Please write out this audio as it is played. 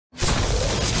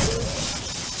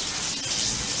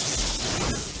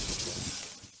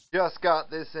Just got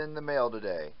this in the mail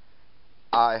today.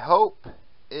 I hope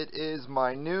it is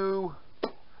my new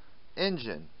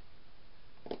engine.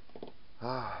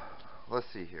 Let's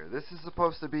see here. This is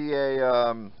supposed to be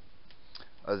a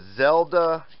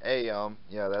Zelda AM.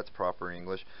 Yeah, that's proper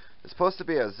English. It's supposed to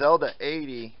be a Zelda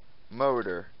 80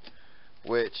 motor,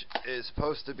 which is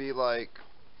supposed to be like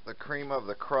the cream of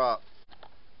the crop.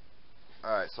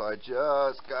 Alright, so I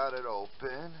just got it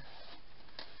open.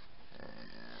 And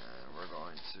we're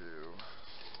going to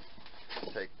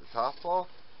take the top off.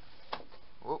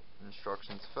 Whoop,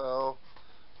 instructions fell.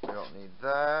 We don't need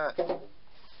that.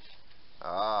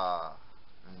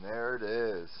 And there it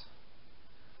is.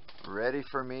 Ready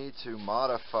for me to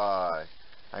modify.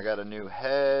 I got a new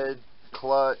head,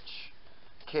 clutch,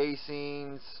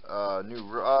 casings, new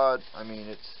rod.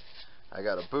 I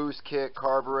got a boost kit,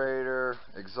 carburetor,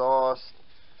 exhaust.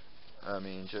 I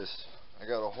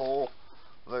got a whole,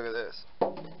 look at this.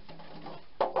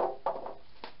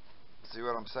 See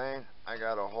what I'm saying? I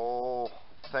got a whole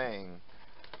thing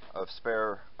of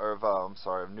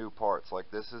of new parts. Like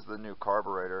this is the new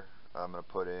carburetor I'm gonna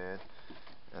put in,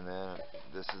 and then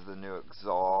this is the new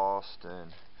exhaust,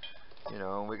 and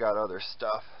and we got other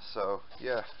stuff. So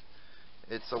yeah,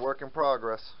 it's a work in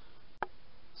progress.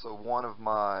 So one of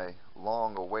my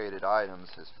long-awaited items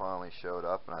has finally showed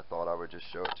up, and I thought I would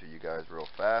just show it to you guys real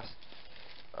fast.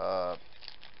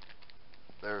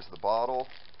 There's the bottle,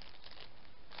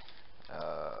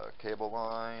 cable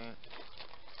line.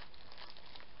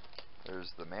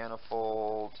 There's the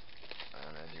manifold,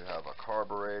 and then you have a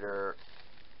carburetor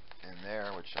in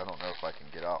there, which I don't know if I can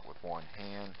get out with one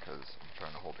hand because I'm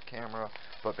trying to hold the camera.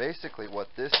 But basically, what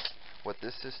this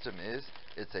system is,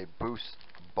 it's a boost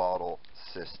bottle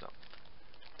system.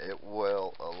 It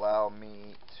will allow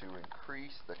me to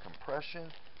increase the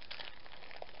compression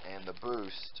and the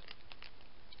boost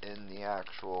in the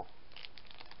actual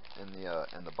in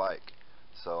the bike.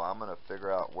 So I'm going to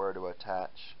figure out where to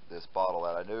attach this bottle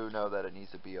at. I do know that it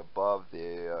needs to be above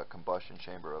the combustion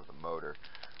chamber of the motor.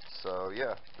 So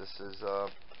yeah, this is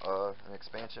an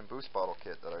expansion boost bottle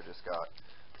kit that I just got.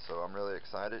 So I'm really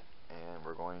excited, and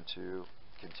we're going to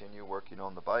continue working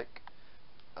on the bike.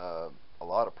 A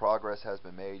lot of progress has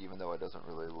been made, even though it doesn't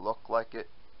really look like it.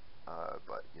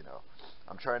 But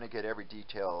I'm trying to get every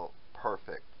detail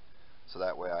perfect, so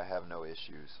that way I have no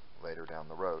issues later down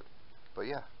the road. But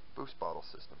yeah, boost bottle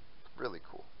system, really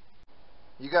cool.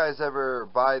 You guys ever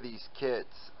buy these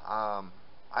kits?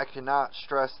 I cannot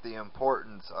stress the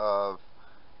importance of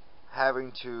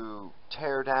having to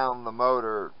tear down the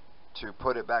motor to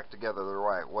put it back together the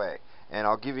right way. And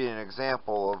I'll give you an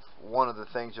example of one of the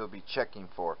things you'll be checking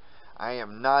for. I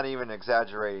am not even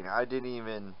exaggerating. I didn't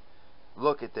even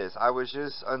look at this. I was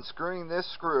just unscrewing this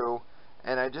screw,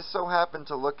 and I just so happened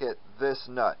to look at this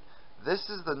nut. This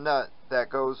is the nut that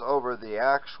goes over the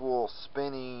actual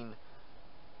spinning,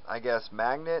 I guess,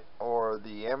 magnet, or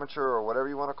the armature, or whatever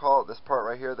you want to call it. This part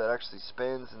right here that actually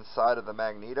spins inside of the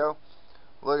magneto.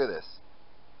 Look at this.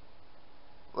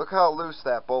 Look how loose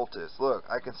that bolt is. Look,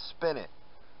 I can spin it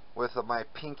with my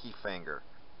pinky finger.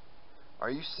 Are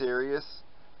you serious?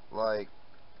 Like,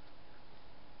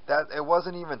 that, it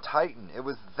wasn't even tightened. It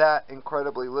was that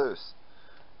incredibly loose.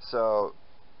 So,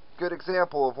 good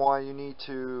example of why you need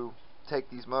to take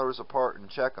these motors apart and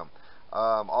check them.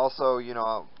 Also,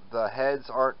 the heads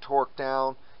aren't torqued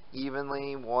down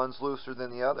evenly. One's looser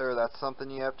than the other. That's something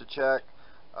you have to check.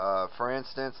 For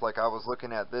instance, like I was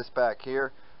looking at this back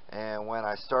here, and when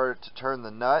I started to turn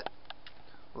the nut,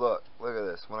 look at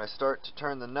this. When I start to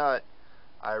turn the nut,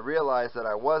 I realized that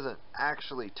I wasn't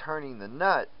actually turning the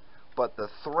nut, but the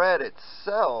thread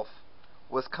itself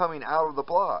was coming out of the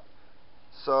block.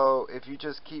 So if you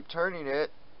just keep turning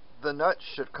it, the nut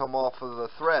should come off of the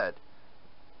thread,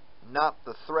 not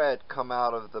the thread come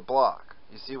out of the block.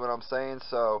 You see what I'm saying?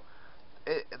 So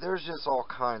there's just all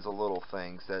kinds of little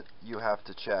things that you have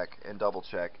to check and double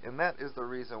check, and that is the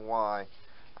reason why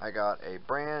I got a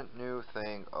brand new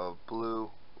thing of blue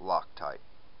Loctite,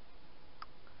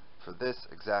 for this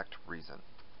exact reason.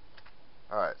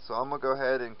 Alright, so I'm going to go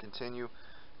ahead and continue,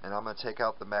 and I'm going to take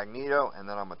out the magneto, and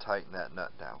then I'm going to tighten that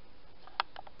nut down.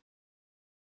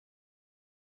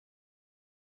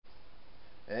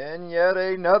 And yet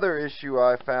another issue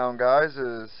I found, guys,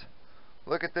 is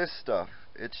look at this stuff.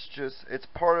 It's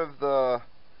part of the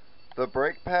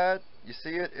brake pad. You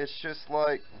see it? It's just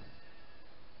like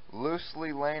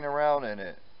loosely laying around in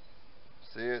it.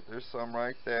 See it? There's some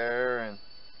right there, and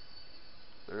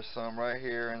there's some right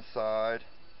here inside.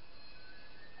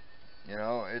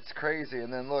 It's crazy.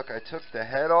 And then look, I took the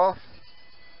head off.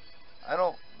 I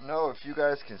don't know if you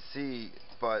guys can see,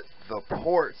 but the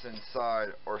ports inside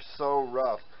are so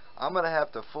rough. I'm going to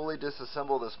have to fully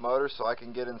disassemble this motor so I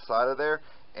can get inside of there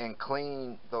and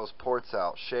clean those ports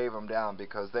out, shave them down,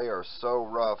 because they are so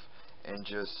rough and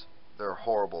just, they're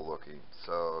horrible looking.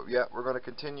 So yeah, we're going to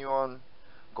continue on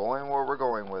going where we're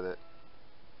going with it.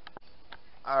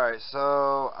 Alright,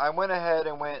 so I went ahead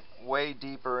and went way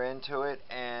deeper into it,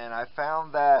 and I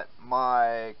found that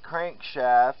my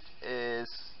crankshaft is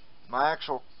my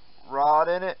actual rod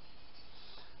in it.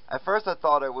 At first I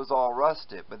thought it was all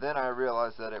rusted, but then I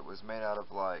realized that it was made out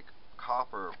of like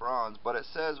copper or bronze. But it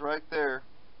says right there,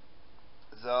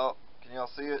 Zell, can y'all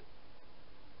see it?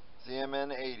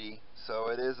 ZMN80. So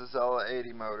it is a Zella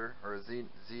 80 motor, or a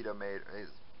Zeta made,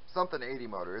 something 80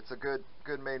 motor. It's a good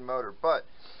made motor. But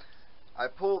I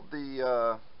pulled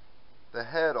the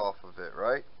head off of it,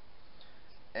 right?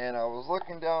 And I was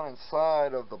looking down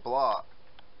inside of the block,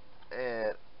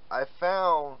 and I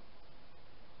found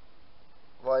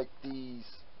like these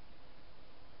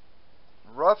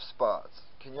rough spots.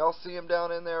 Can y'all see them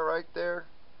down in there right there?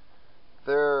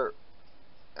 They're,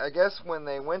 I guess when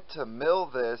they went to mill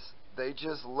this, they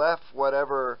just left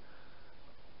whatever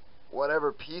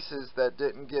pieces that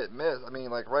didn't get missed. I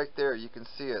mean, like right there, you can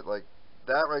see it. Like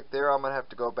that right there, I'm going to have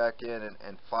to go back in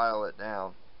and file it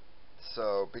down.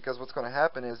 So, because what's going to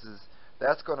happen is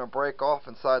that's going to break off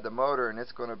inside the motor, and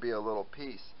it's going to be a little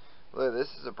piece. Look, this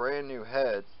is a brand new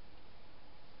head,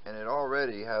 and it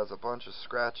already has a bunch of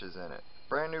scratches in it.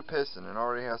 Brand new piston, and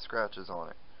already has scratches on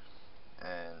it.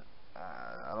 And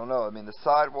I don't know. I mean, the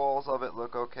sidewalls of it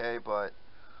look okay, but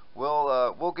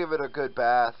we'll give it a good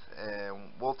bath,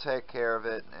 and we'll take care of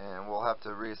it, and we'll have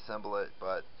to reassemble it.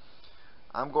 But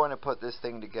I'm going to put this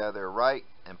thing together right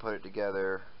and put it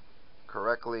together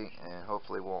correctly, and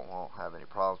hopefully won't have any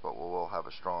problems. But we will have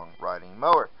a strong riding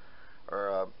mower,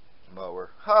 or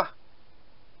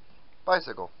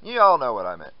bicycle. You all know what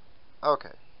I meant.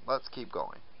 Okay, let's keep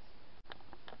going.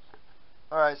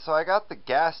 Alright, so I got the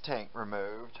gas tank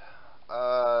removed.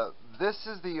 This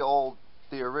is the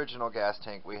original gas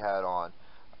tank we had on.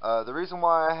 The reason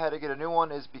why I had to get a new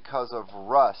one is because of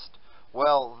rust.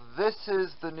 Well, this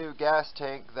is the new gas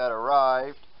tank that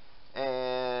arrived,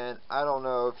 and I don't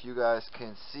know if you guys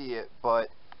can see it, but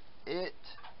it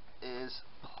is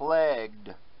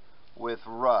plagued with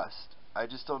rust. I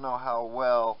just don't know how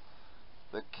well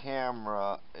the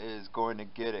camera is going to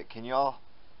get it. Can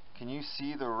you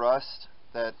see the rust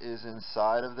that is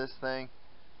inside of this thing?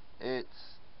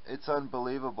 It's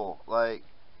unbelievable. Like,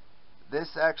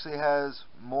 this actually has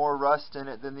more rust in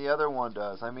it than the other one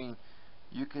does. I mean,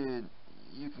 you can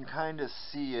kind of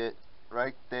see it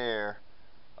right there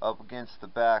up against the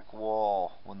back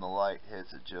wall when the light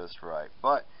hits it just right.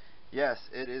 But yes,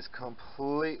 it is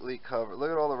completely covered.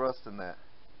 Look at all the rust in that.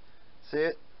 See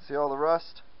it? See all the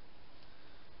rust?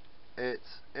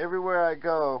 It's everywhere I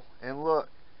go and look,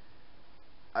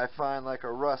 I find like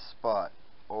a rust spot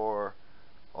or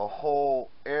a whole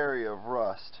area of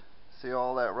rust. See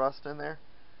all that rust in there?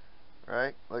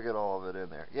 Right? Look at all of it in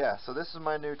there. Yeah, so this is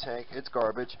my new tank. It's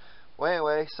garbage. Well,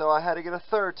 anyway, so I had to get a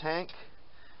third tank,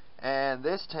 and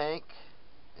this tank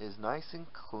is nice and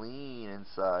clean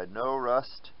inside. No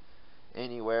rust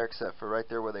anywhere except for right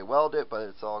there where they weld it, but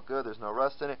it's all good. There's no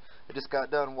rust in it. I just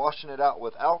got done washing it out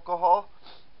with alcohol.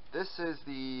 This is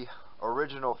the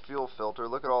original fuel filter.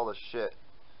 Look at all the shit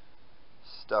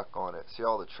stuck on it. See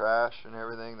all the trash and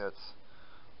everything that's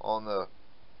on the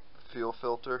fuel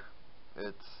filter?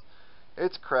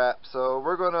 It's crap. So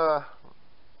we're gonna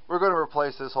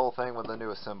replace this whole thing with a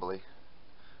new assembly.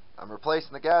 I'm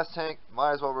replacing the gas tank.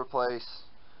 Might as well replace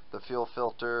the fuel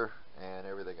filter and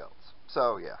everything else.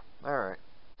 So yeah. Alright.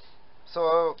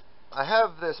 So I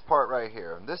have this part right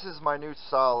here. This is my new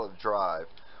style of drive.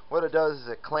 What it does is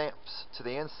it clamps to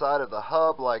the inside of the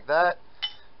hub like that,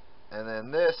 and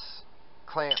then this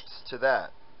clamps to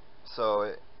that.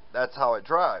 So that's how it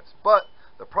drives. But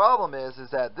the problem is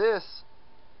that this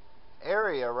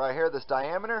area right here, this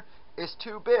diameter, is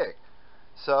too big.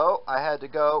 So I had to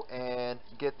go and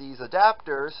get these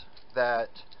adapters that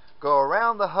go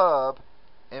around the hub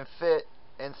and fit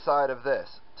inside of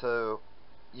this to,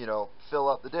 you know, fill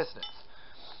up the distance.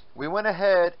 We went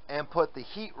ahead and put the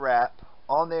heat wrap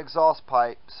on the exhaust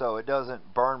pipe so it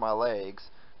doesn't burn my legs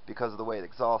because of the way the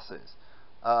exhaust is.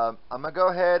 I'm going to go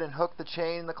ahead and hook the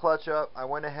chain and the clutch up. I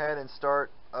went ahead and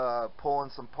start pulling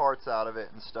some parts out of it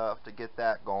and stuff to get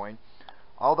that going.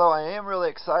 Although I am really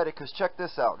excited because check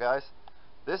this out, guys.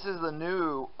 This is the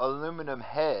new aluminum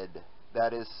head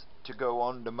that is to go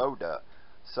on the motor.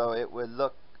 So it would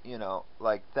look, you know,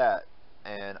 like that.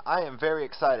 And I am very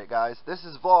excited, guys. This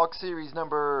is vlog series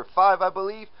number 5, I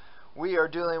believe. We are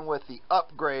dealing with the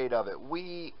upgrade of it.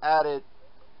 We added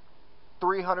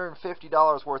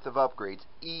 $350 worth of upgrades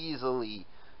easily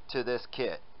to this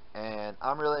kit, and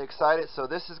I'm really excited. So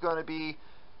this is going to be,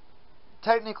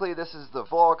 technically this is the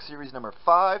vlog series number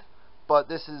 5, but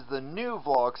this is the new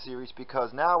vlog series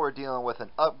because now we're dealing with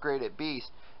an upgraded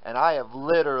beast, and I have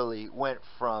literally went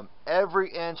from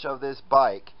every inch of this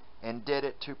bike and did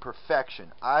it to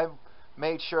perfection. I've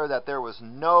made sure that there was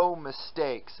no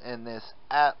mistakes in this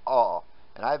at all,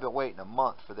 and I've been waiting a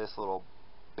month for this little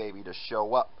baby to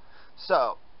show up.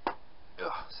 So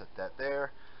set that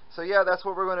there. So yeah, that's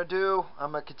what we're going to do.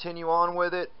 I'm going to continue on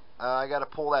with it. I got to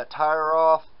pull that tire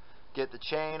off, get the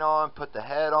chain on, put the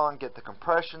head on, get the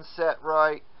compression set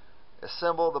right,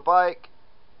 assemble the bike,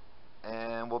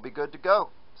 and we'll be good to go.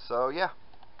 So yeah.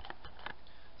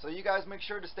 So you guys make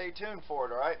sure to stay tuned for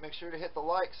it, alright? Make sure to hit the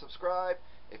like, subscribe.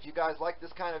 If you guys like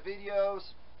this kind of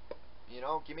videos, you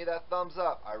know, give me that thumbs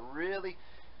up.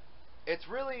 It's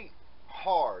really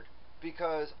hard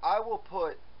because I will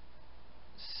put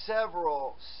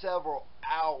several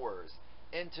hours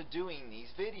into doing these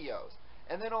videos,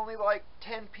 and then only like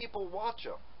 10 people watch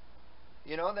them.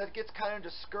 You know, and that gets kind of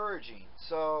discouraging.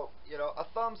 So, you know, a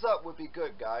thumbs up would be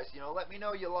good, guys. You know, let me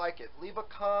know you like it. Leave a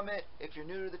comment. If you're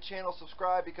new to the channel,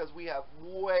 subscribe, because we have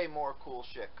way more cool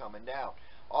shit coming down.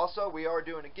 Also, we are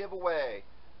doing a giveaway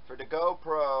for the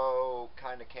GoPro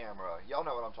kind of camera. Y'all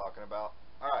know what I'm talking about.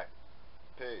 Alright,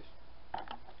 peace.